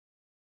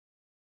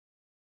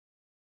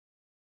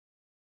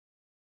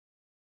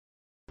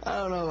I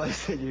don't know if I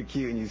said you're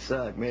cute and you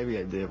suck. Maybe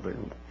I did, but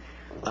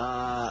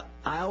I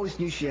always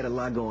knew she had a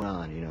lot going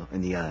on, you know,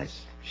 in the eyes.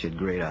 She had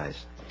great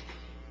eyes.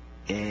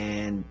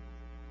 And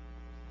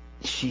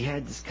she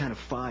had this kind of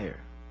fire.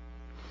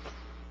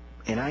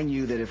 And I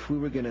knew that if we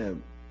were going to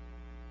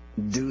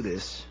do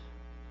this,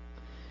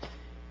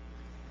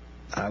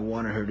 I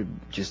wanted her to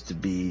just to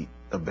be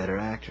a better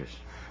actress.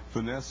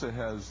 Vanessa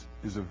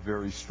is a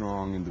very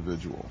strong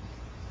individual,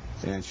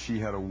 and she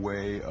had a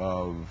way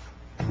of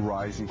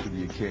rising to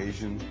the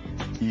occasion,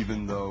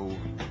 even though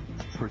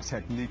her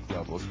technique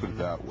level, let's put it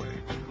that way,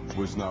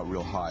 was not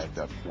real high at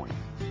that point.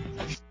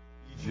 She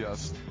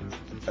just,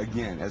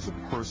 again, as a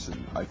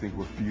person, I think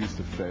refused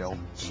to fail.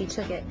 She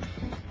took it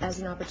as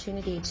an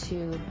opportunity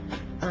to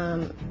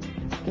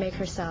make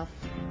herself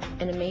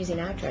an amazing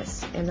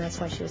actress, and that's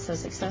why she was so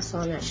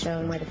successful on that show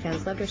and why the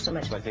fans loved her so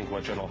much. I think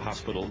what General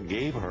Hospital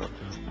gave her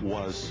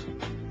was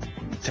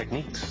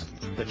techniques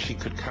that she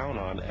could count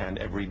on, and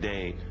every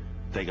day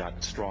they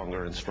got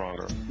stronger and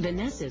stronger.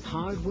 Vanessa's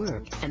hard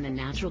work and the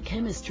natural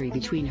chemistry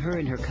between her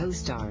and her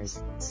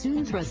co-stars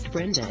soon thrust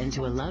Brenda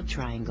into a love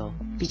triangle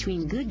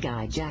between good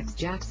guy Jax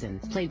Jackson,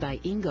 played by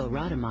Ingo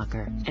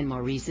Rademacher, and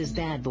Maurice's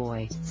bad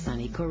boy,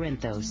 Sonny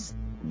Corinthos.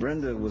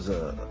 Brenda was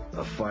a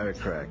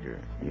firecracker,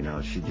 you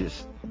know. She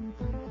just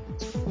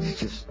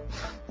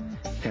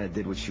kind of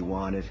did what she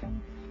wanted.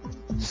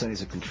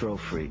 Sonny's a control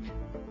freak,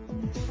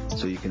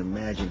 so you can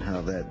imagine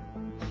how that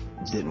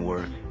didn't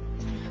work.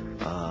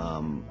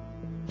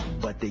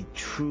 But they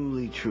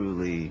truly,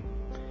 truly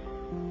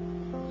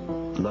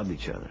loved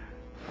each other.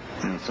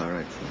 And it's all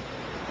right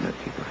to let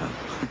people help.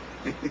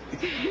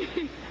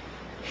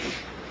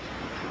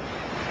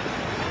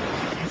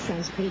 That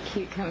sounds pretty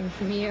cute coming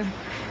from you.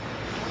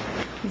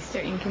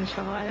 Mr. In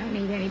Control, I don't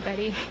need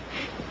anybody.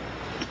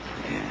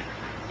 Yeah.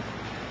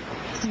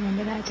 Do you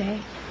remember that day?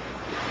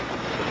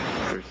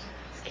 Of course.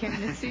 I was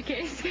carrying the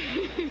suitcase.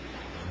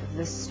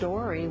 The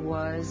story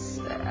was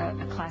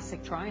a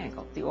classic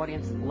triangle. The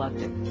audience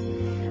loved it.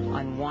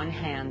 On one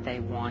hand, they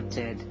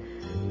wanted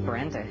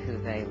Brenda, who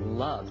they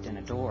loved and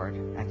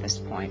adored at this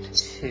point,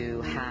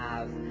 to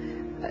have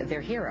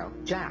their hero,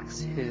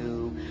 Jax,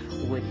 who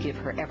would give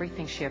her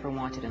everything she ever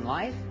wanted in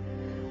life,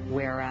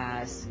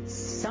 whereas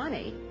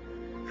Sonny,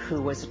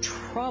 who was a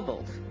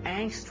troubled,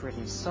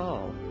 angst-ridden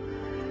soul,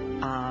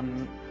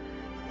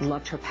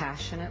 loved her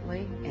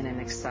passionately in an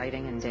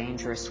exciting and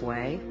dangerous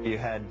way. You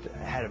had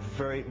a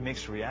very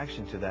mixed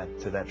reaction to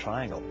that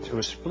triangle. It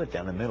was split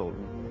down the middle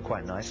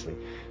quite nicely,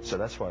 so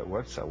that's why it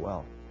worked so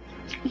well.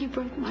 You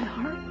broke my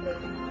heart.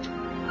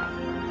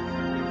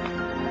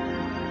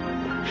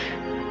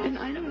 And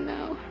I don't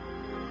know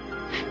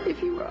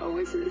if you were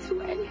always this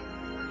way,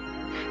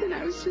 and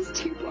I was just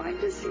too blind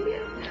to see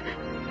it.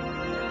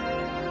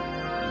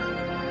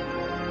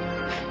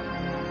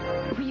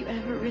 Were you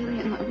ever really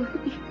in love with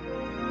me?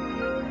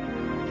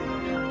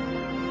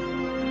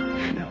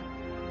 No.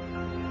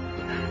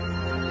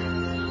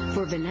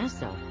 For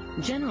Vanessa,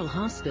 General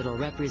Hospital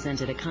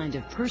represented a kind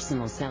of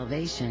personal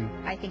salvation.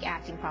 I think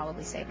acting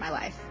probably saved my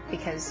life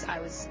because I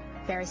was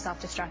very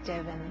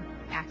self-destructive, and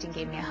acting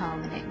gave me a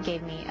home, and it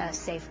gave me a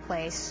safe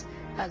place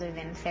other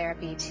than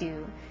therapy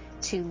to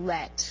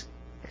let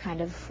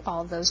kind of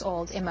all those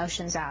old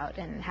emotions out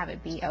and have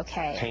it be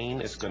okay. Pain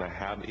is going to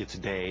have its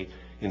day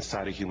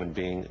inside a human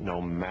being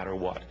no matter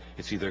what.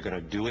 It's either going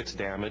to do its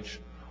damage,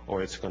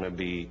 or it's going to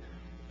be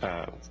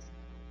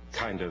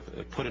kind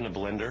of put in a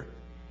blender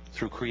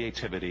through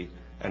creativity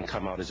and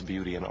come out as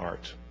beauty and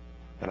art.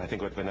 And I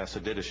think what Vanessa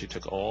did is she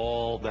took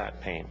all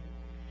that pain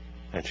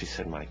and she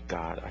said, my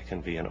God, I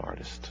can be an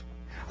artist.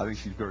 I think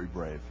she's very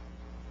brave.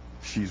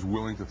 She's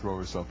willing to throw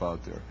herself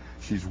out there.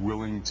 She's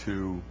willing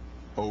to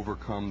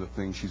overcome the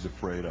things she's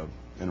afraid of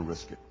and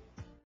risk it.